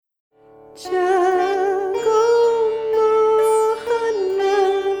जागो मोहन्ना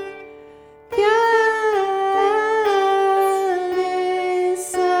प्यारे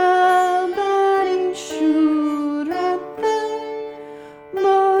sabari shurata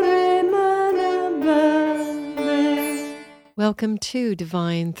more manabale. Welcome to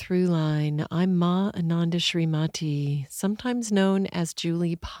Divine Throughline. I'm Ma Ananda Srimati, sometimes known as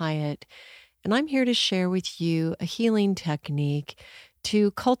Julie Pyatt, and I'm here to share with you a healing technique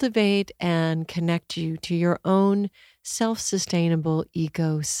to cultivate and connect you to your own self-sustainable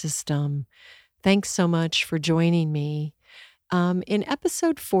ecosystem. Thanks so much for joining me. In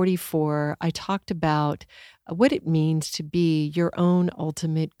episode 44, I talked about what it means to be your own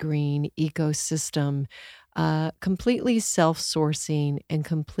ultimate green ecosystem, completely self-sourcing and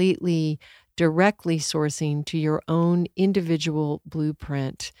completely directly sourcing to your own individual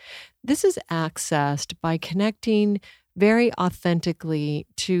blueprint. This is accessed by connecting very authentically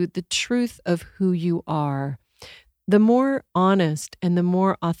to the truth of who you are. The more honest and the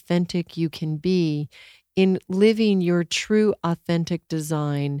more authentic you can be in living your true authentic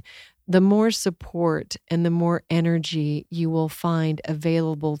design, the more support and the more energy you will find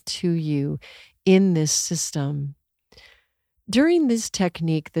available to you in this system. During this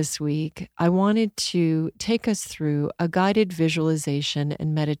technique this week, I wanted to take us through a guided visualization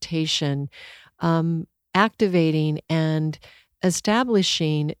and meditation, activating and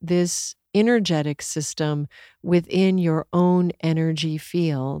establishing this energetic system within your own energy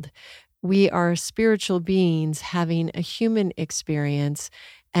field. We are spiritual beings having a human experience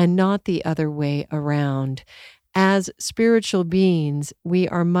and not the other way around. As spiritual beings, we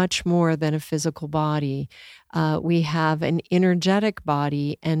are much more than a physical body. We have an energetic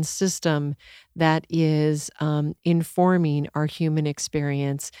body and system that is informing our human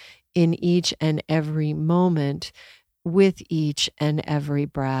experience in each and every moment with each and every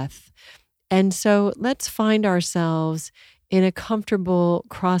breath. And so let's find ourselves in a comfortable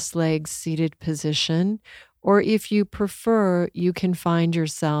cross-legged seated position, or if you prefer, you can find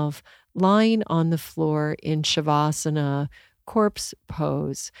yourself lying on the floor in Shavasana, corpse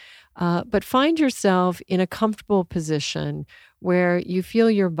pose. But find yourself in a comfortable position where you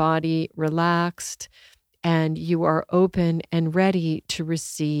feel your body relaxed and you are open and ready to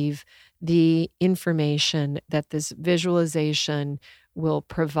receive the information that this visualization will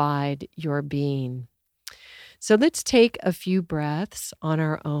provide your being. So let's take a few breaths on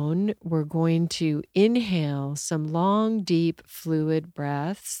our own. We're going to inhale some long, deep, fluid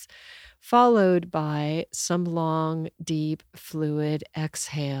breaths, followed by some long, deep, fluid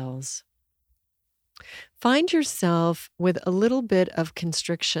exhales. Find yourself with a little bit of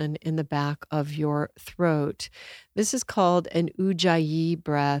constriction in the back of your throat. This is called an Ujjayi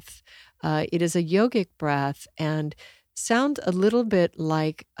breath. It is a yogic breath and sounds a little bit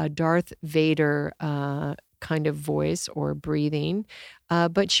like a Darth Vader kind of voice or breathing,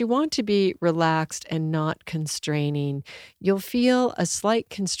 but you want to be relaxed and not constraining. You'll feel a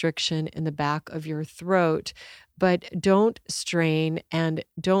slight constriction in the back of your throat, but don't strain and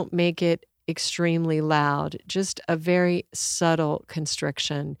don't make it extremely loud, just a very subtle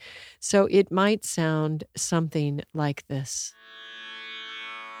constriction. So it might sound something like this.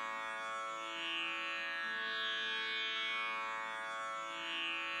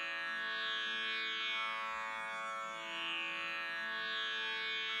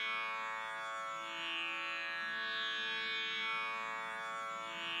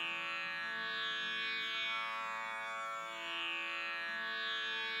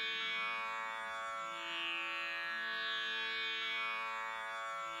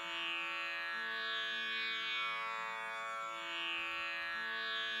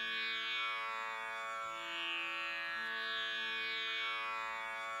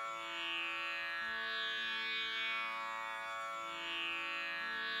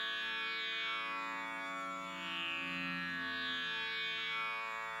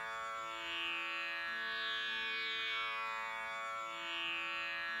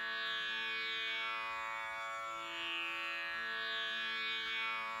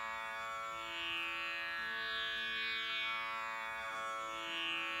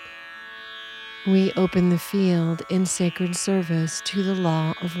 We open the field in sacred service to the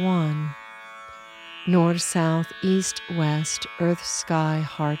law of one. North, south, east, west, earth, sky,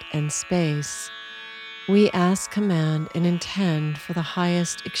 heart, and space. We ask, command, and intend for the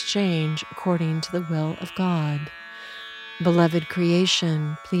highest exchange according to the will of God. Beloved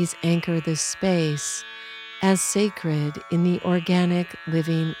creation, please anchor this space as sacred in the organic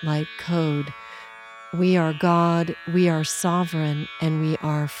living light code. We are God, we are sovereign, and we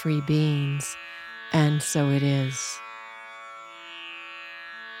are free beings. And so it is.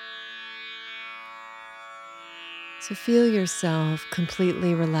 So feel yourself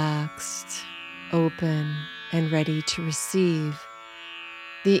completely relaxed, open, and ready to receive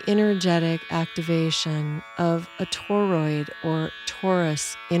the energetic activation of a toroid or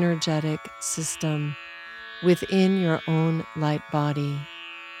torus energetic system within your own light body.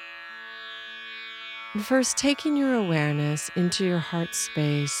 And first, taking your awareness into your heart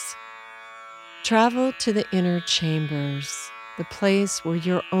space, travel to the inner chambers, the place where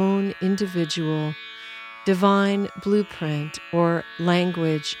your own individual divine blueprint or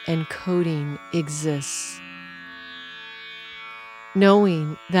language and coding exists.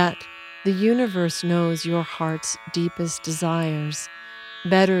 Knowing that the universe knows your heart's deepest desires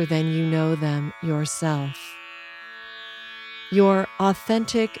better than you know them yourself. Your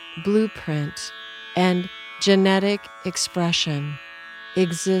authentic blueprint and genetic expression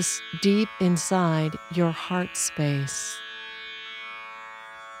exists deep inside your heart space.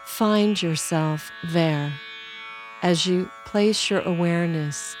 Find yourself there as you place your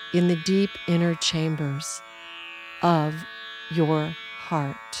awareness in the deep inner chambers of your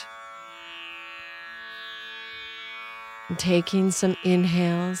heart. And taking some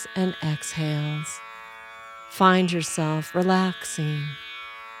inhales and exhales, find yourself relaxing.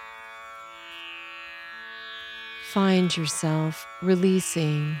 Find yourself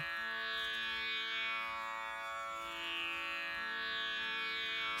releasing.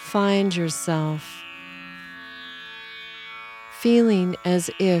 Find yourself feeling as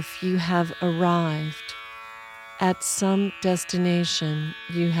if you have arrived at some destination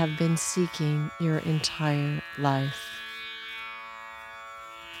you have been seeking your entire life.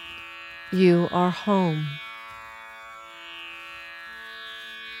 You are home.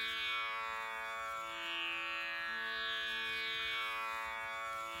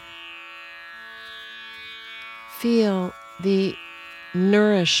 Feel the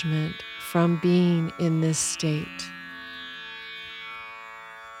nourishment from being in this state.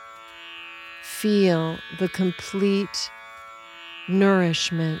 Feel the complete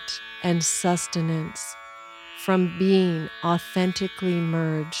nourishment and sustenance from being authentically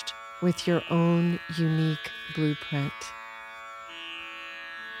merged with your own unique blueprint.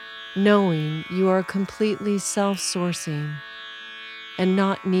 Knowing you are completely self-sourcing and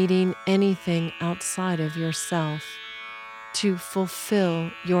not needing anything outside of yourself to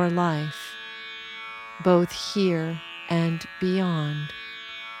fulfill your life, both here and beyond.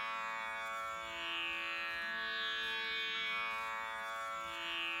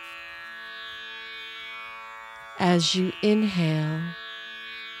 As you inhale,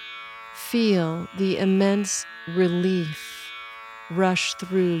 feel the immense relief rush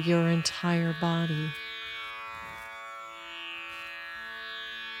through your entire body.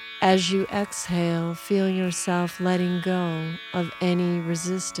 As you exhale, feel yourself letting go of any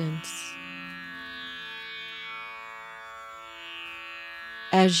resistance.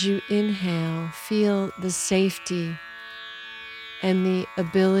 As you inhale, feel the safety and the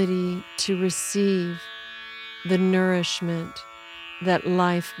ability to receive the nourishment that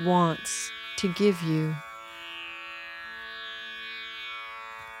life wants to give you.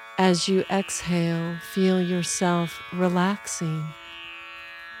 As you exhale, feel yourself relaxing.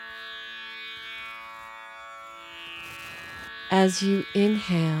 As you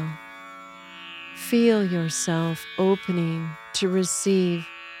inhale, feel yourself opening to receive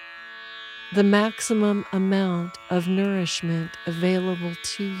the maximum amount of nourishment available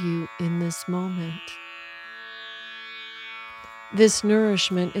to you in this moment. This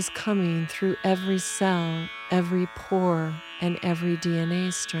nourishment is coming through every cell, every pore, and every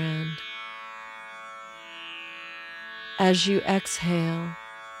DNA strand. As you exhale,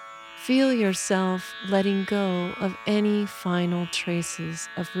 feel yourself letting go of any final traces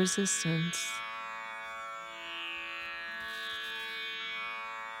of resistance.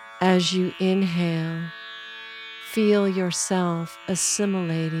 As you inhale, feel yourself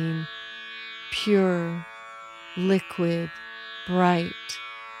assimilating pure, liquid, bright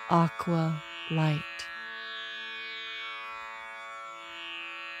aqua light.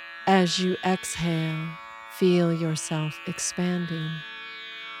 As you exhale, feel yourself expanding.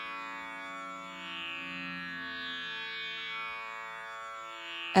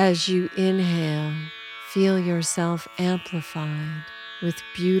 As you inhale, feel yourself amplified with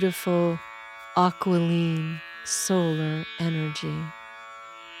beautiful aqualine solar energy.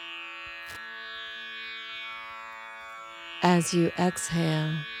 As you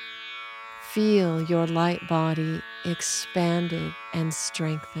exhale, feel your light body expanded and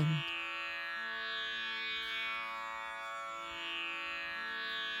strengthened.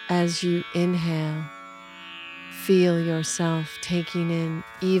 As you inhale, feel yourself taking in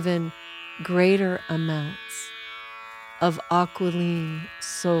even greater amounts of aquiline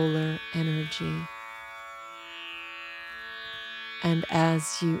solar energy. And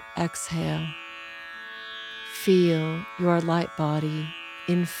as you exhale, feel your light body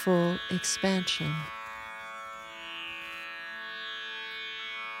in full expansion.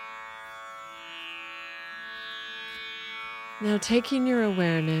 Now, taking your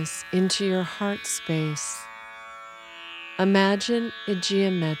awareness into your heart space, imagine a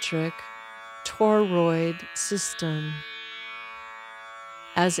geometric toroid system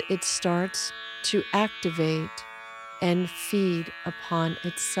as it starts to activate and feed upon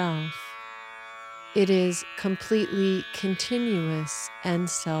itself. It is completely continuous and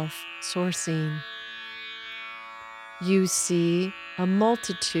self-sourcing. You see a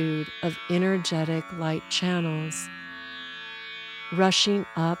multitude of energetic light channels rushing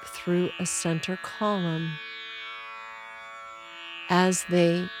up through a center column. As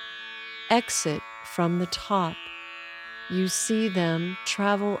they exit from the top, you see them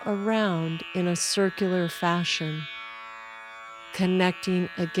travel around in a circular fashion, connecting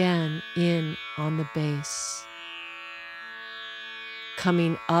again in on the base.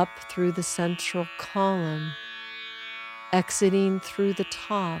 Coming up through the central column, exiting through the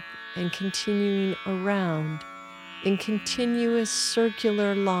top and continuing around in continuous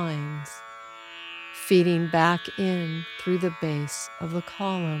circular lines, feeding back in through the base of the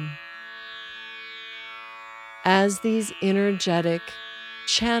column. As these energetic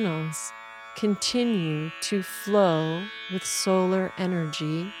channels continue to flow with solar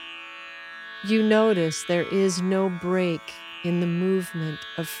energy, you notice there is no break in the movement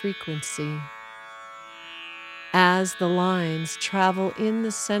of frequency. As the lines travel in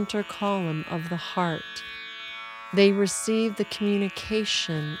the center column of the heart, they receive the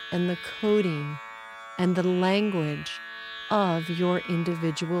communication and the coding and the language of your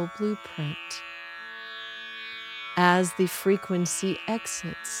individual blueprint. As the frequency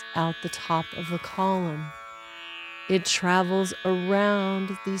exits out the top of the column, it travels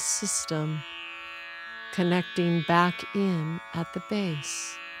around the system, connecting back in at the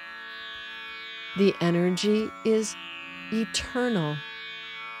base. The energy is eternal,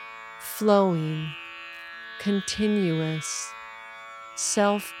 flowing, continuous,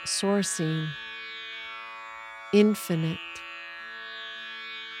 self-sourcing, infinite.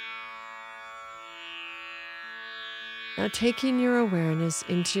 Now, taking your awareness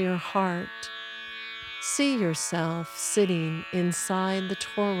into your heart, see yourself sitting inside the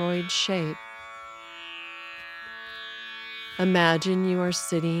toroid shape. Imagine you are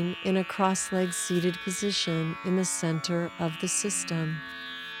sitting in a cross-legged seated position in the center of the system.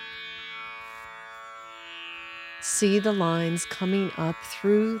 See the lines coming up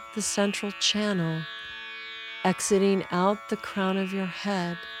through the central channel, exiting out the crown of your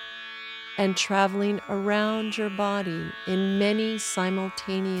head, and traveling around your body in many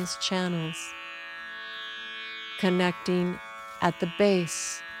simultaneous channels, connecting at the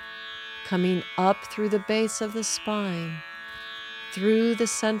base, coming up through the base of the spine, through the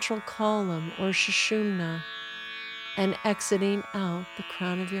central column or Sushumna, and exiting out the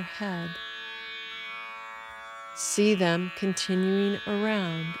crown of your head. See them continuing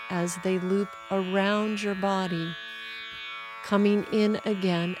around as they loop around your body, coming in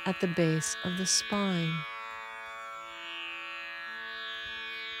again at the base of the spine.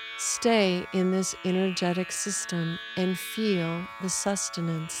 Stay in this energetic system and feel the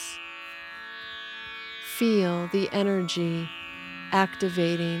sustenance. Feel the energy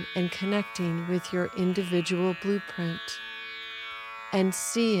activating and connecting with your individual blueprint, and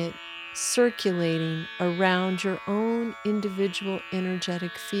see it circulating around your own individual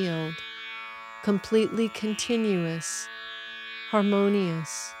energetic field, completely continuous,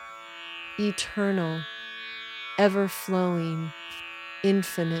 harmonious, eternal, ever-flowing,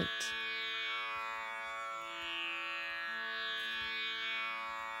 infinite.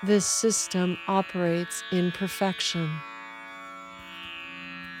 This system operates in perfection.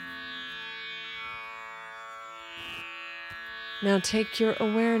 Now take your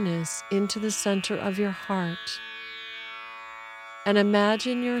awareness into the center of your heart and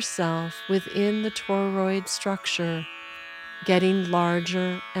imagine yourself within the toroid structure, getting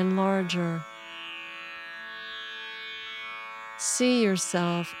larger and larger. See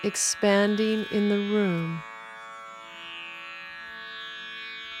yourself expanding in the room.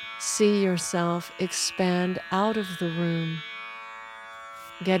 See yourself expand out of the room,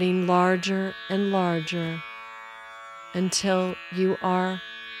 getting larger and larger until you are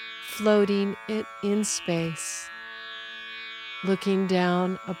floating it in space, looking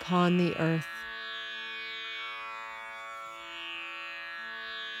down upon the earth.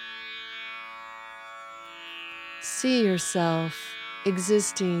 See yourself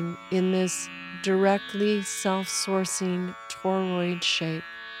existing in this directly self-sourcing toroid shape,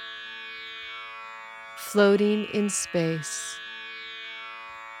 floating in space,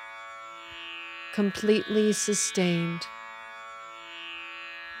 completely sustained,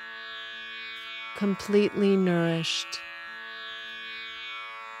 completely nourished,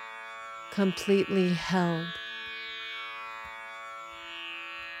 completely held.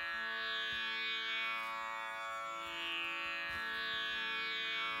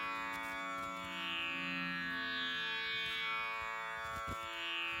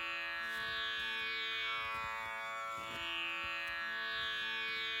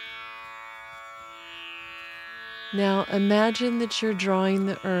 Now imagine that you're drawing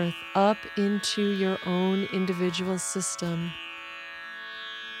the earth up into your own individual system.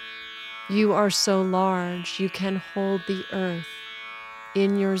 You are so large you can hold the earth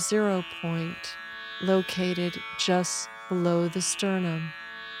in your 0 point, located just below the sternum.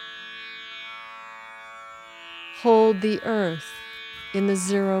 Hold the earth in the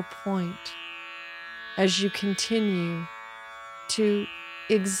 0 point as you continue to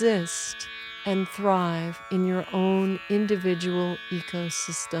exist and thrive in your own individual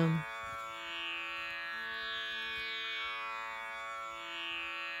ecosystem.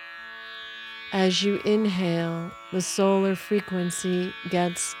 As you inhale, the solar frequency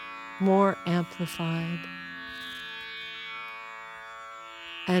gets more amplified.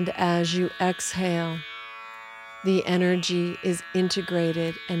 And as you exhale, the energy is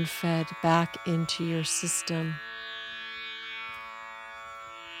integrated and fed back into your system.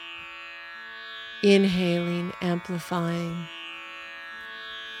 Inhaling, amplifying.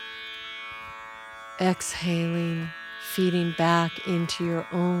 Exhaling, feeding back into your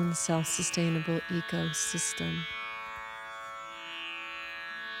own self-sustainable ecosystem.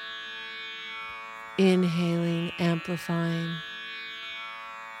 Inhaling, amplifying.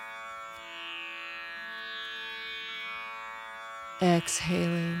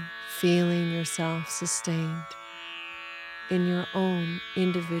 Exhaling, feeling yourself sustained in your own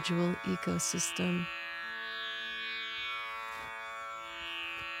individual ecosystem.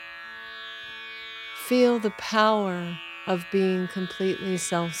 Feel the power of being completely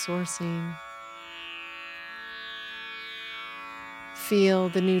self-sourcing. Feel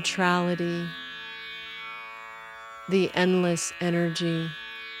the neutrality, the endless energy,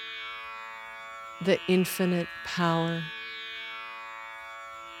 the infinite power,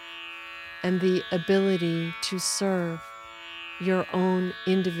 and the ability to serve your own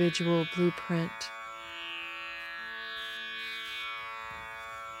individual blueprint.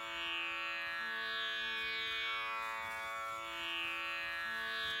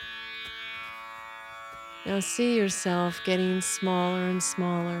 Now see yourself getting smaller and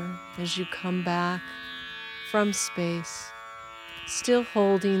smaller as you come back from space, still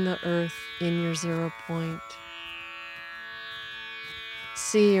holding the earth in your 0 point.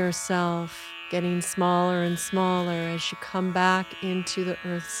 See yourself getting smaller and smaller as you come back into the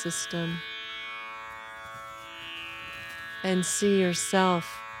earth system. And see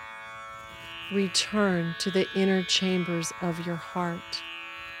yourself return to the inner chambers of your heart.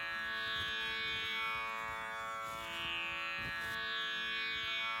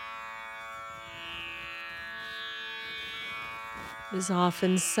 It is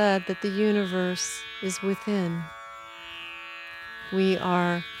often said that the universe is within. We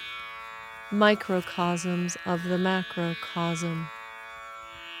are microcosms of the macrocosm.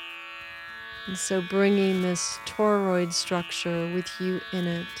 And so bringing this toroid structure with you in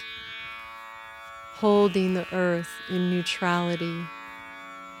it, holding the earth in neutrality,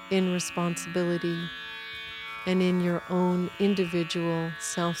 in responsibility, and in your own individual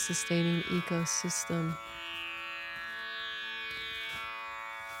self-sustaining ecosystem.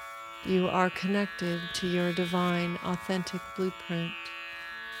 You are connected to your divine, authentic blueprint.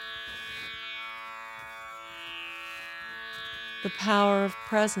 The power of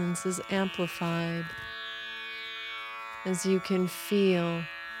presence is amplified as you can feel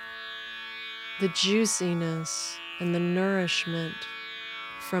the juiciness and the nourishment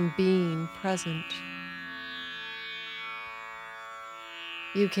from being present.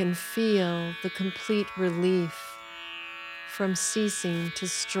 You can feel the complete relief from ceasing to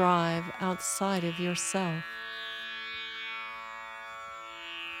strive outside of yourself.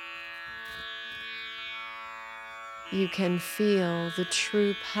 You can feel the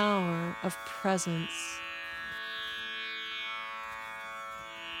true power of presence.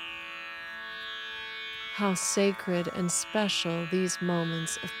 How sacred and special these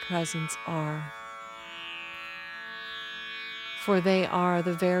moments of presence are. For they are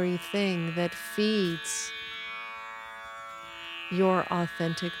the very thing that feeds your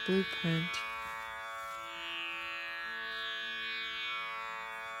authentic blueprint.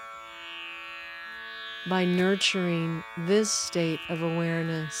 By nurturing this state of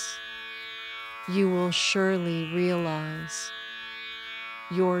awareness, you will surely realize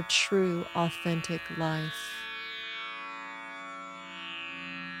your true, authentic life.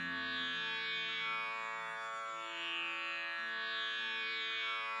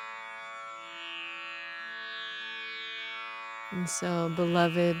 And so,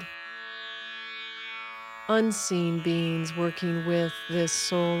 beloved, unseen beings working with this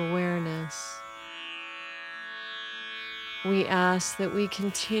soul awareness, we ask that we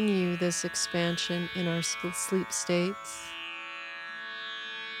continue this expansion in our sleep states.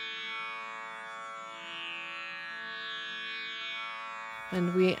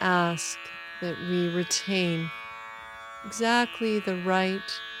 And we ask that we retain exactly the right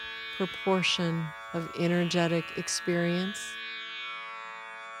proportion of energetic experience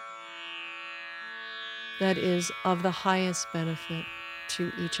that is of the highest benefit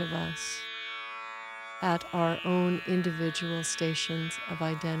to each of us at our own individual stations of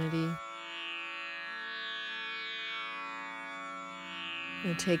identity.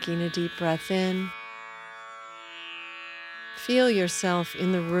 And taking a deep breath in, feel yourself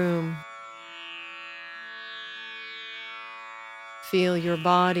in the room. Feel your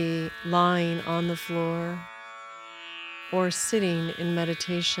body lying on the floor or sitting in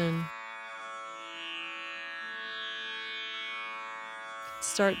meditation.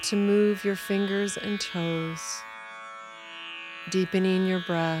 Start to move your fingers and toes, deepening your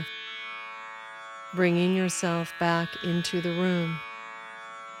breath, bringing yourself back into the room.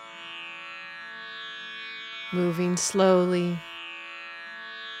 Moving slowly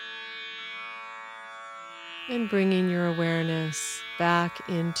and bringing your awareness back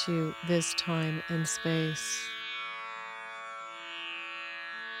into this time and space.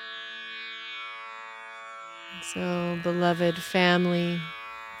 So, beloved family,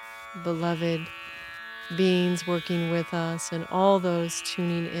 beloved beings working with us, and all those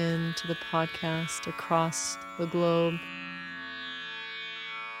tuning in to the podcast across the globe,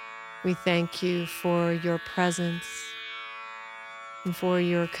 we thank you for your presence and for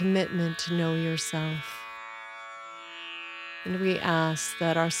your commitment to know yourself. And we ask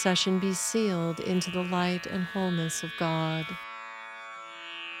that our session be sealed into the light and wholeness of God.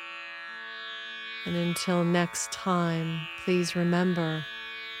 And until next time, please remember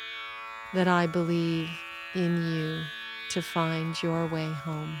that I believe in you to find your way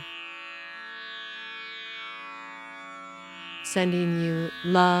home. Sending you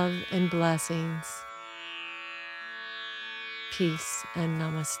love and blessings, peace and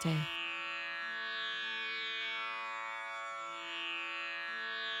namaste.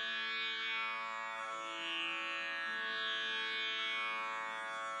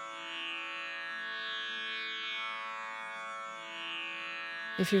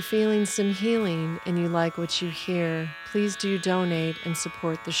 If you're feeling some healing and you like what you hear, please do donate and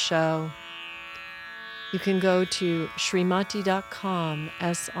support the show. You can go to srimati.com,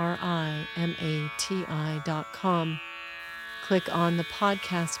 SRIMATI.com. Click on the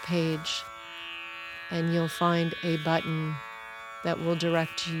podcast page, and you'll find a button that will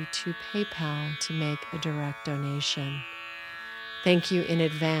direct you to PayPal to make a direct donation. Thank you in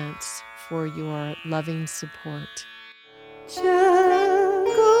advance for your loving support.